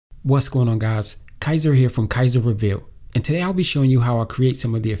What's going on, guys? Keyser here from keyserreveal, and today I'll be showing you how I create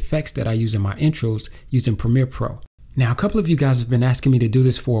some of the effects that I use in my intros using Premiere Pro. Now, a couple of you guys have been asking me to do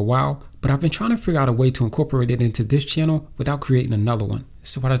this for a while, but I've been trying to figure out a way to incorporate it into this channel without creating another one.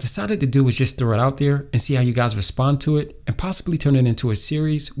 So what I decided to do was just throw it out there and see how you guys respond to it, and possibly turn it into a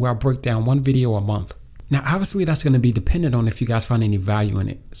series where I break down one video a month. Now, obviously that's going to be dependent on if you guys find any value in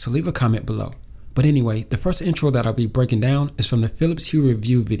it, so leave a comment below. But anyway, the first intro that I'll be breaking down is from the Philips Hue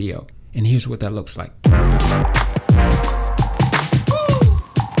review video, and here's what that looks like.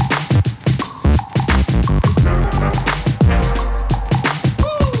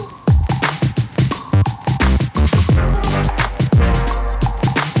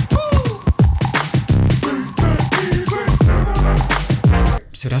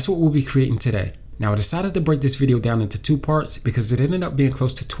 So that's what we'll be creating today. Now, I decided to break this video down into two parts because it ended up being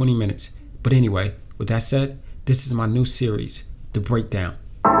close to 20 minutes. But anyway, with that said, this is my new series, The Breakdown.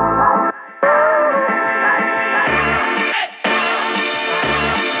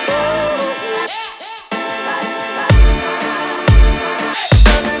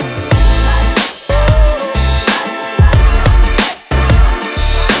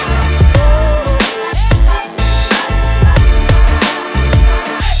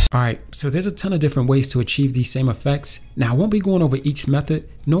 Alright, so there's a ton of different ways to achieve these same effects. Now, I won't be going over each method,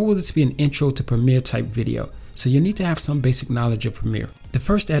 nor will this be an intro to Premiere type video, so you'll need to have some basic knowledge of Premiere. The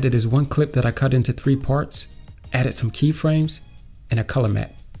first edit is one clip that I cut into 3 parts, added some keyframes, and a color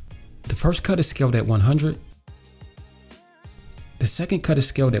matte. The first cut is scaled at 100. The second cut is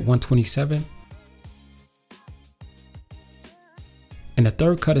scaled at 127. And the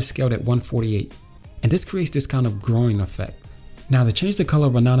third cut is scaled at 148. And this creates this kind of growing effect. Now, to change the color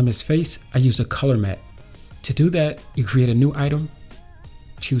of Anonymous' face, I use a color matte. To do that, you create a new item,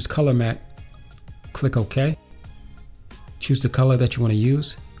 choose color matte, click OK, choose the color that you want to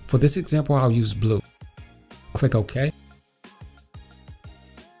use. For this example, I'll use blue. Click OK.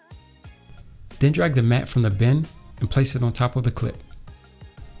 Then drag the matte from the bin and place it on top of the clip.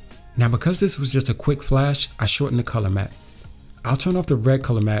 Now, because this was just a quick flash, I shortened the color matte. I'll turn off the red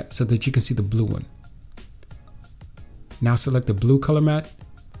color matte so that you can see the blue one. Now select the blue color matte,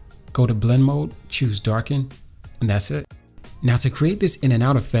 go to blend mode, choose darken, and that's it. Now, to create this in and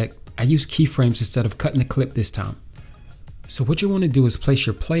out effect, I use keyframes instead of cutting the clip this time. So what you want to do is place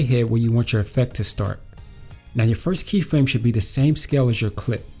your playhead where you want your effect to start. Now, your first keyframe should be the same scale as your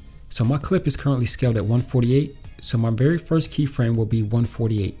clip. So my clip is currently scaled at 148, so my very first keyframe will be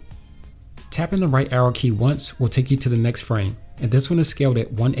 148. Tapping the right arrow key once will take you to the next frame, and this one is scaled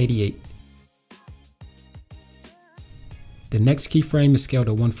at 188. The next keyframe is scaled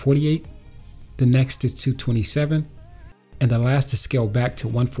to 148, the next is 227, and the last is scaled back to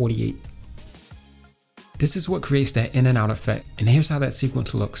 148. This is what creates that in and out effect, and here's how that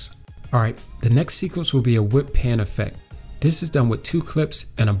sequence looks. Alright, the next sequence will be a whip pan effect. This is done with 2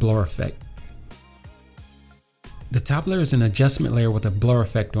 clips and a blur effect. The top layer is an adjustment layer with a blur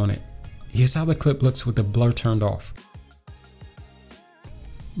effect on it. Here's how the clip looks with the blur turned off.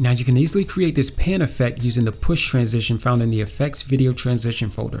 Now, you can easily create this pan effect using the push transition found in the effects video transition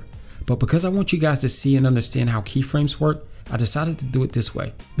folder. But because I want you guys to see and understand how keyframes work, I decided to do it this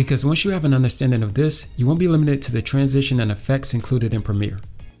way. Because once you have an understanding of this, you won't be limited to the transition and effects included in Premiere.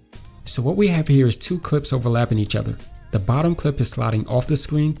 So what we have here is 2 clips overlapping each other. The bottom clip is sliding off the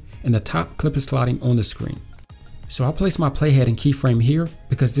screen and the top clip is sliding on the screen. So I'll place my playhead and keyframe here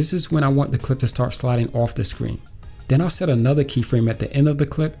because this is when I want the clip to start sliding off the screen. Then I'll set another keyframe at the end of the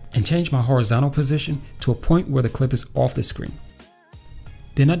clip and change my horizontal position to a point where the clip is off the screen.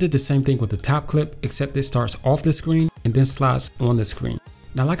 Then I did the same thing with the top clip, except it starts off the screen and then slides on the screen.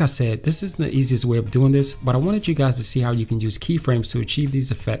 Now, like I said, this isn't the easiest way of doing this, but I wanted you guys to see how you can use keyframes to achieve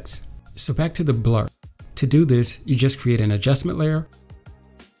these effects. So back to the blur. To do this, you just create an adjustment layer,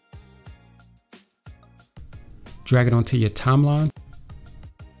 drag it onto your timeline,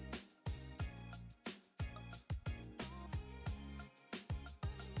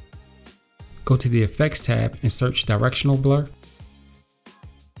 go to the effects tab and search directional blur.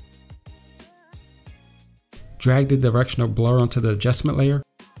 Drag the directional blur onto the adjustment layer.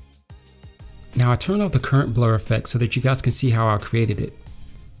 Now, I turned off the current blur effect so that you guys can see how I created it.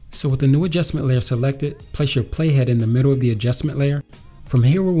 So with the new adjustment layer selected, place your playhead in the middle of the adjustment layer. From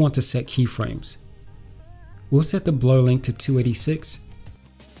here, we want to set keyframes. We'll set the blur length to 286,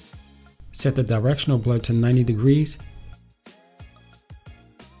 set the directional blur to 90 degrees,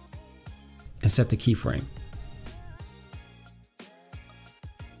 and set the keyframe.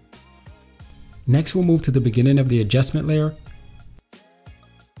 Next, we'll move to the beginning of the adjustment layer,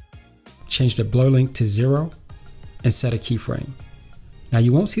 change the blur length to 0, and set a keyframe. Now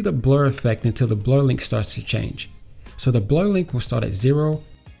you won't see the blur effect until the blur length starts to change. So the blur length will start at 0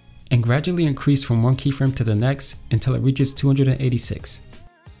 and gradually increase from one keyframe to the next until it reaches 286.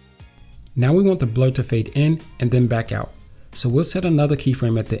 Now we want the blur to fade in and then back out. So we'll set another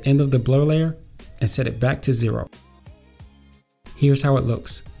keyframe at the end of the blur layer and set it back to 0. Here's how it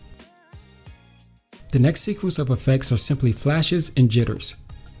looks. The next sequence of effects are simply flashes and jitters.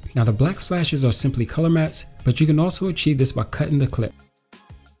 Now the black flashes are simply color mats, but you can also achieve this by cutting the clip.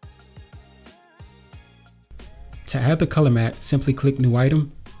 To add the color mat, simply click New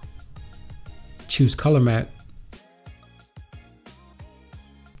Item, choose Color Mat,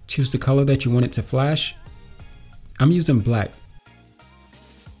 choose the color that you want it to flash. I'm using black.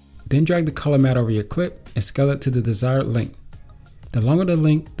 Then drag the color mat over your clip and scale it to the desired length. The longer the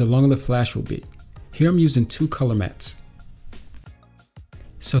length, the longer the flash will be. Here I'm using 2 color mats.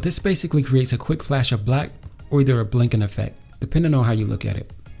 So this basically creates a quick flash of black or either a blinking effect, depending on how you look at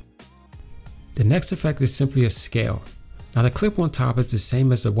it. The next effect is simply a scale. Now the clip on top is the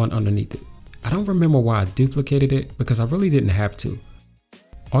same as the one underneath it. I don't remember why I duplicated it because I really didn't have to.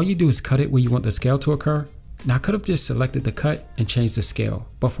 All you do is cut it where you want the scale to occur. Now I could have just selected the cut and changed the scale,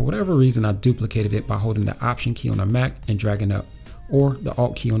 but for whatever reason I duplicated it by holding the Option key on a Mac and dragging up, or the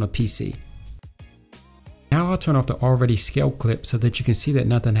Alt key on a PC. Now I'll turn off the already scaled clip so that you can see that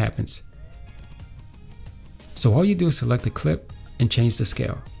nothing happens. So all you do is select the clip and change the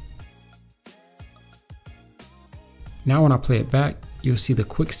scale. Now when I play it back, you'll see the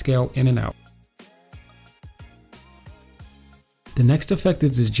quick scale in and out. The next effect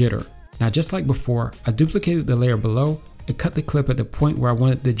is the jitter. Now just like before, I duplicated the layer below and cut the clip at the point where I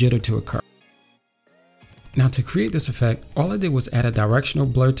wanted the jitter to occur. Now to create this effect, all I did was add a directional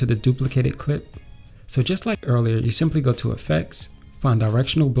blur to the duplicated clip. So just like earlier, you simply go to Effects, find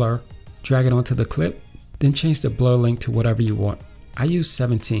Directional Blur, drag it onto the clip, then change the blur length to whatever you want. I use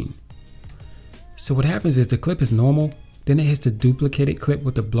 17. So what happens is the clip is normal, then it hits the duplicated clip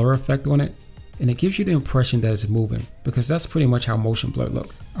with the blur effect on it, and it gives you the impression that it's moving, because that's pretty much how motion blur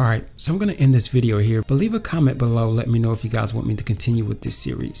looks. Alright, so I'm going to end this video here, but leave a comment below, let me know if you guys want me to continue with this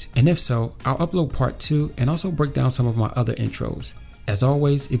series. And if so, I'll upload part 2 and also break down some of my other intros. As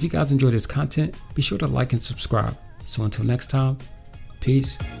always, if you guys enjoy this content, be sure to like and subscribe. So until next time,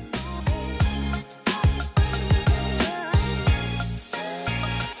 peace.